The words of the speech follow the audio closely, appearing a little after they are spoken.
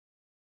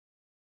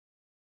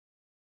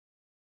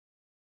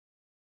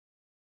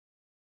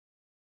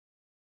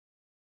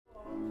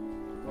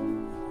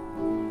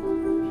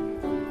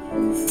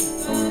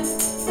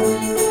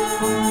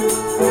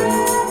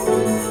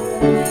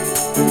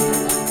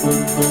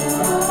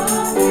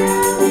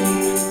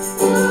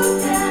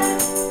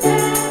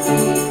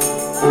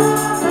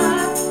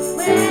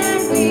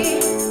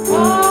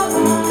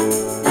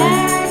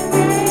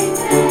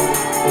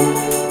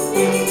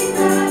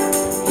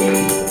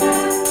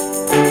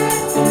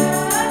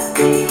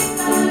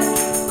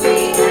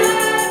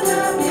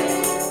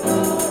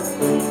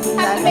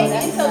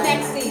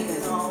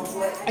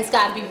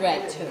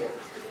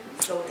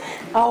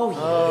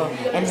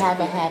And have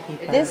a happy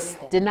birthday. This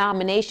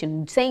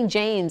denomination, St.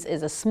 James,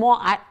 is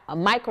a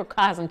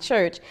microcosm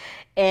church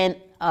in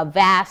a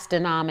vast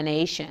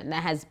denomination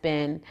that has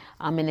been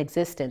in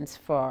existence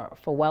for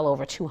well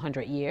over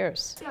 200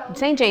 years.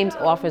 St. James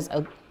offers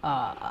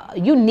a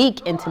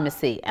unique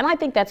intimacy, and I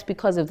think that's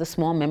because of the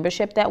small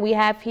membership that we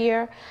have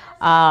here.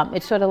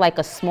 It's sort of like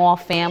a small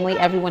family.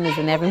 Everyone is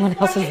in everyone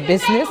else's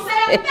business.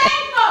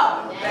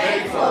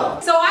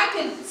 So I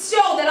can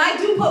show that I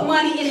do put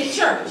money in the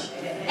church.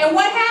 And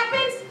what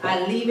happens?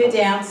 I leave it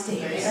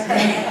downstairs.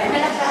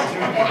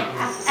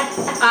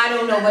 I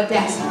don't know what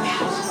that's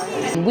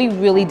about. We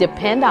really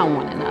depend on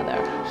one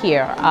another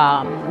here.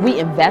 We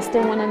invest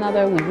in one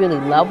another. We really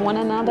love one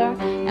another.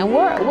 And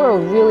we're a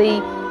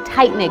really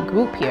tight-knit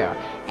group here.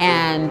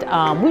 And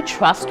we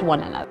trust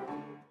one another.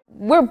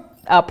 We're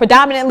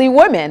predominantly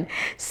women.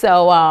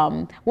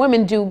 So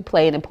women do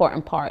play an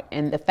important part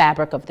in the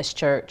fabric of this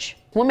church.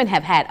 Women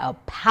have had a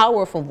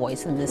powerful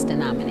voice in this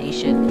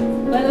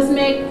denomination. Let us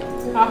make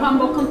our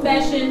humble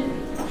confession.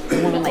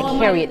 Women like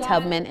Harriet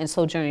Tubman and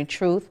Sojourner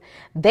Truth,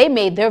 they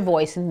made their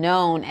voice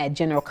known at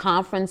general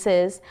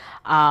conferences,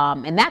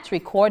 and that's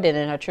recorded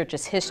in our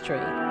church's history.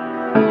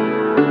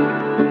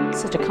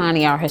 Sister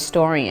Connie, our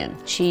historian,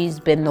 she's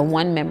been the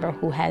one member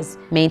who has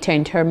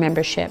maintained her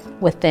membership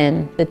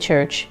within the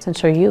church since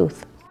her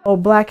youth. Well,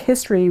 Black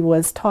history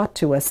was taught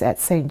to us at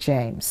St.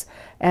 James,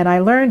 and I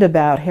learned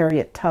about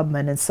Harriet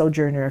Tubman and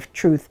Sojourner of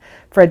Truth,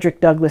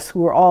 Frederick Douglass, who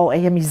were all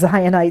AME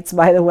Zionites,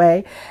 by the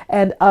way,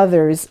 and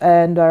others,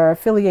 and our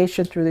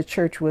affiliation through the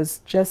church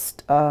was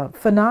just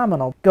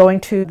phenomenal. Going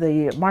to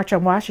the March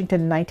on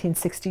Washington in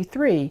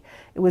 1963,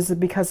 it was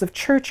because of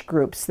church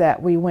groups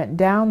that we went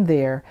down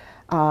there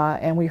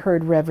and we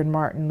heard Reverend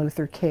Martin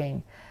Luther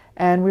King.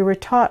 And we were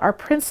taught our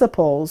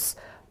principles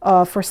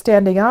for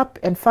standing up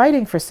and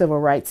fighting for civil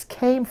rights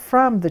came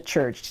from the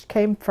church,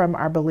 came from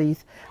our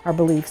beliefs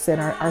and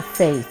our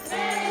faith.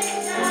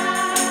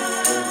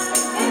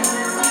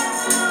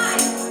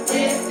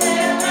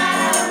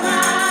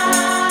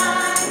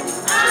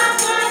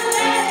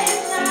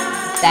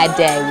 That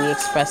day we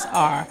express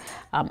our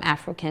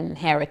African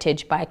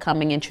heritage by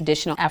coming in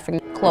traditional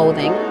African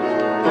clothing.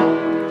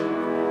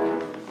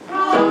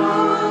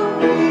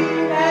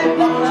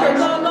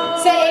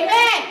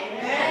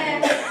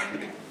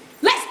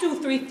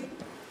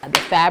 The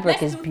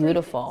fabric is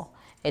beautiful,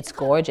 it's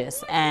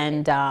gorgeous,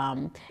 and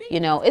you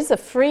know, it's a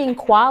freeing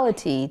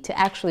quality to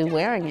actually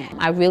wearing it.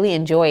 I really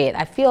enjoy it.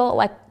 I feel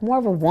like more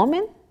of a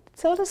woman,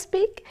 so to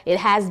speak. It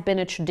has been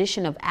a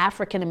tradition of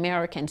African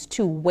Americans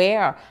to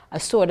wear a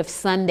sort of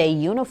Sunday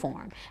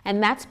uniform,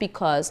 and that's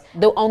because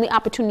the only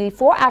opportunity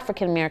for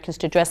African Americans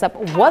to dress up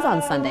was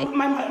on Sunday.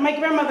 My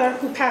grandmother,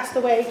 who passed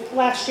away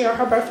last year,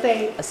 her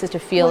birthday. Sister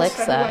Felix,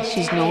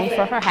 she's known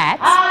for her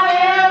hats. I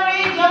will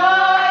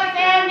rejoice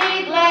and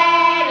be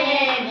glad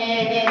in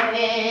it.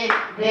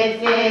 This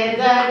is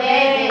the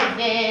day,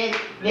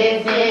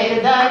 this is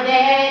the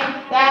day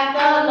that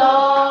the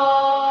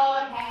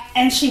Lord has.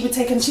 And she would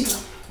take it and she'd go,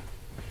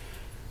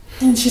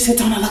 and she said,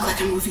 don't I look like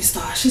a movie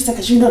star? She said,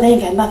 because you know they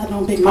ain't got nothing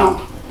on Big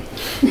Mama.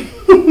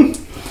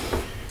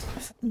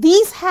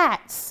 These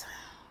hats,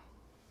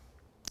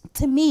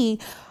 to me,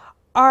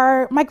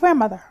 are my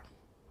grandmother.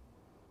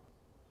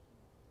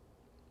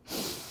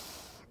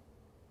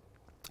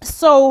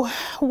 So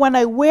when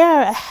I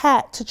wear a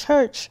hat to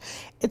church,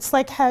 it's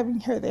like having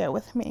her there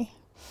with me.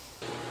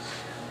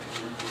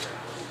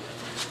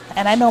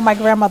 And I know my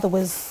grandmother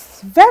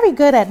was very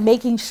good at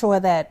making sure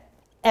that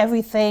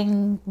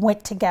everything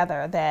went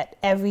together, that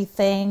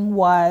everything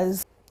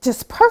was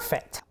just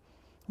perfect.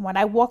 When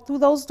I walk through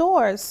those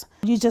doors,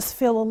 you just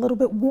feel a little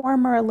bit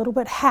warmer, a little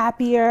bit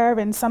happier,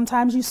 and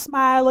sometimes you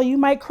smile or you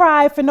might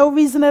cry for no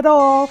reason at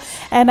all.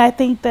 And I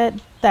think that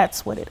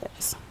that's what it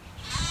is.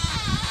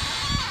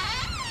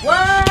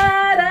 What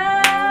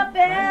a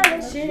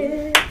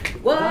fellowship,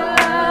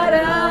 what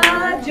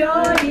a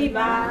joy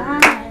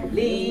divine,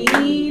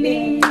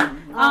 leaning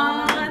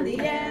on the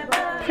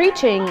ever.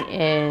 Preaching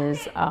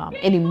is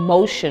an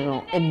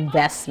emotional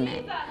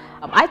investment.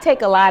 I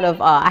take a lot of,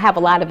 I have a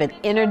lot of an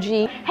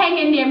energy. Hang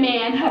in there,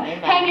 man.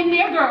 Hang in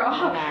there, girl.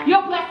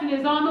 Your blessing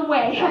is on the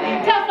way.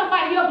 Tell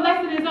somebody your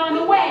blessing is on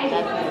the way.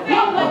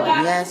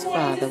 Yes,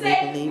 Father, we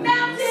believe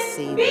and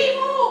receive it.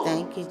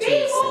 Thank you,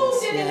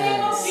 Jesus.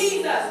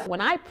 Yes.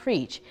 When I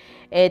preach,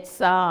 it's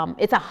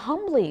a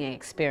humbling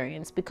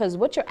experience, because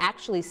what you're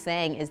actually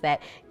saying is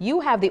that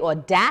you have the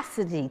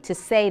audacity to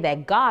say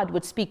that God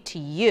would speak to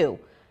you.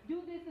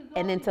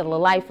 and into the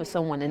life of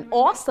someone, an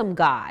awesome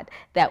God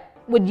that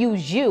would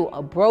use you,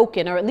 a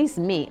broken, or at least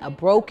me, a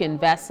broken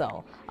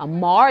vessel, a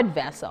marred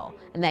vessel,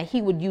 and that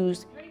he would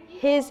use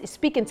his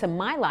speak into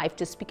my life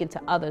to speak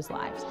into others'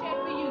 lives.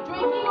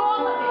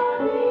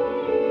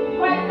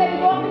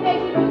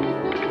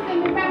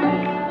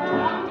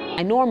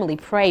 I normally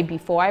pray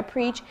before I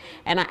preach,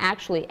 and I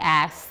actually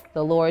ask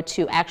the Lord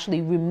to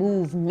actually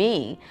remove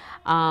me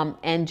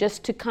and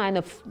just to kind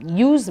of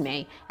use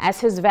me as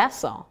his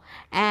vessel.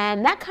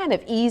 And that kind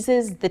of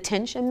eases the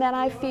tension that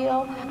I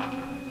feel.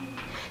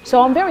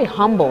 So I'm very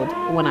humbled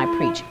when I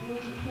preach.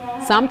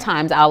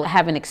 Sometimes I'll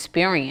have an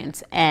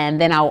experience,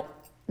 and then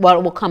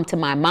what will come to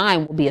my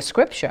mind will be a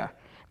scripture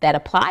that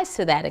applies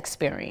to that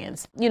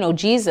experience. You know,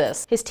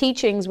 Jesus, his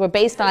teachings were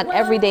based on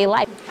everyday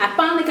life. I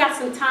finally got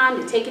some time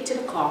to take it to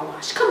the car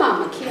wash. Come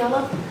on,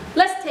 Michaela.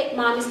 Let's take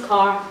Mommy's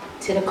car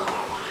to the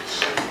car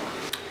wash.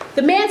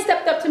 The man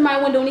stepped up to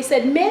my window and he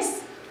said,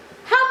 Miss,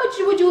 how much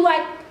would you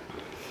like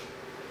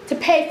to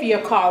pay for your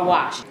car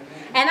wash?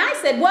 And I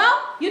said,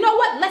 well, you know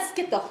what? Let's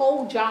get the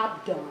whole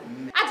job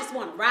done. I just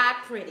want to ride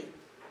pretty.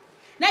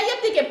 Now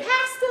you're thinking,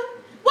 Pastor,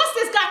 what's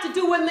this got to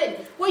do with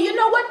it? Well, you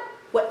know what?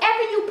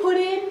 Whatever you put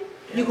in,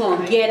 you're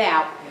going to get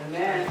out.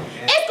 Amen.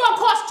 It's going to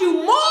cost you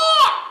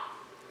more.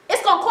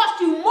 It's going to cost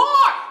you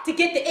more to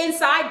get the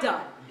inside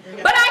done.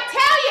 But I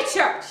tell you,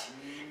 church,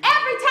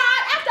 every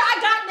time after I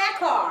got in that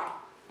car,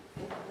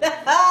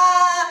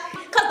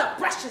 because the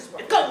brushes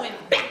were going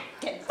back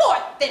and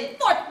forth,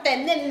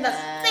 and then the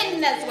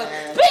spinners were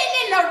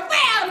spinning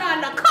around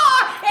on the car,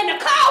 and the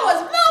car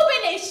was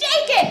moving and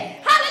shaking.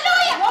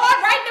 Hallelujah. Lord,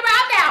 right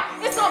around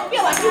now, it's going to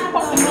feel like you're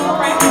supposed to go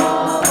around.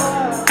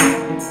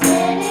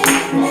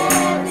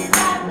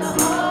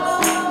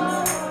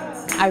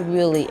 I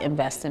really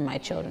invest in my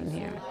children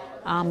here.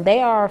 They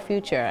are our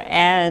future,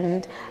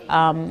 and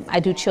I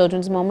do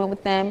Children's Moment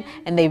with them,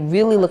 and they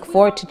really look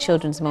forward to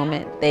Children's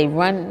Moment. They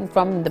run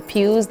from the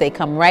pews, they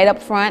come right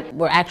up front.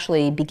 We're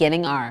actually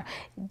beginning our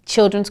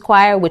children's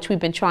choir, which we've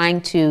been trying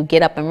to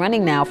get up and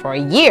running now for a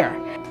year.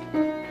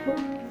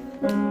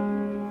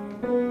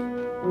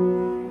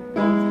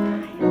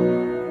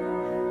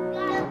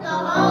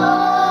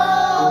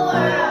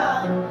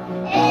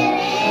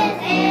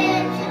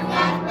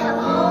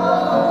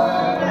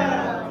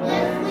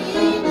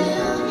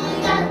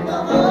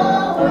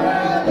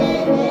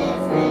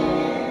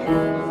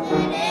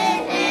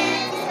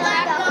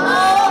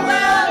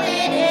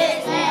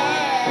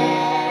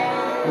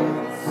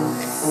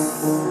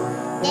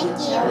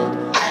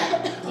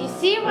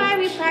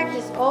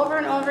 Over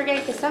and over again,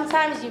 because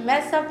sometimes you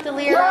mess up the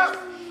lyrics,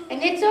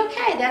 and it's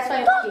okay. That's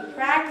why you keep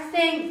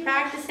practicing.